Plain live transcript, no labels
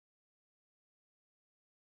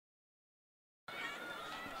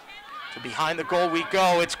So behind the goal we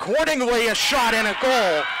go. It's Cordingly, a shot and a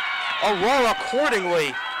goal. Aurora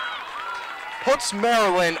Cordingly puts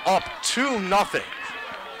Maryland up 2-0.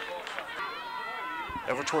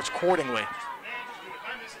 Over towards Cordingly.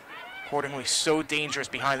 Cordingly so dangerous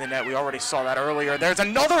behind the net. We already saw that earlier. There's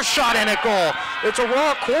another shot and a goal. It's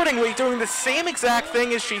Aurora Cordingly doing the same exact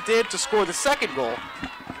thing as she did to score the second goal.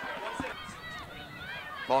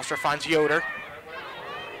 Foster finds Yoder.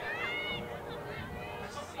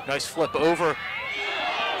 Nice flip over.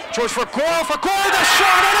 George Fagora, the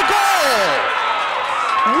shot and a goal!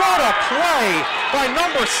 What a play by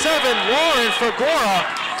number 7, Lauren Fagora.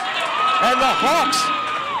 And the Hawks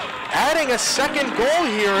adding a second goal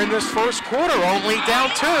here in this first quarter, only down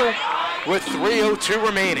 2 with 3:02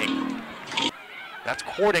 remaining. That's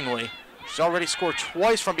Cordingly. She's already scored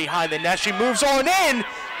twice from behind the net. She moves on in,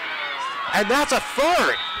 and that's a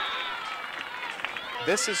third.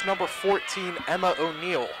 This is number 14, Emma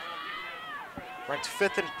O'Neill, ranked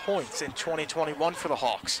 5th in points in 2021 for the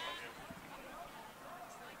Hawks.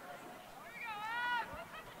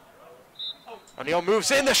 O'Neill moves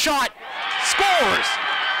in, the shot, scores!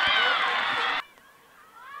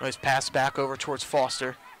 Nice pass back over towards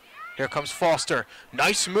Foster. Here comes Foster,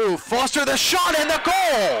 nice move, Foster the shot and the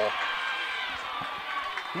goal!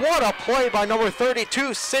 What a play by number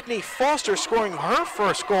 32, Sydney Foster, scoring her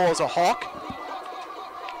first goal as a Hawk.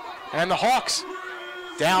 And the Hawks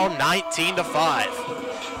down 19-5.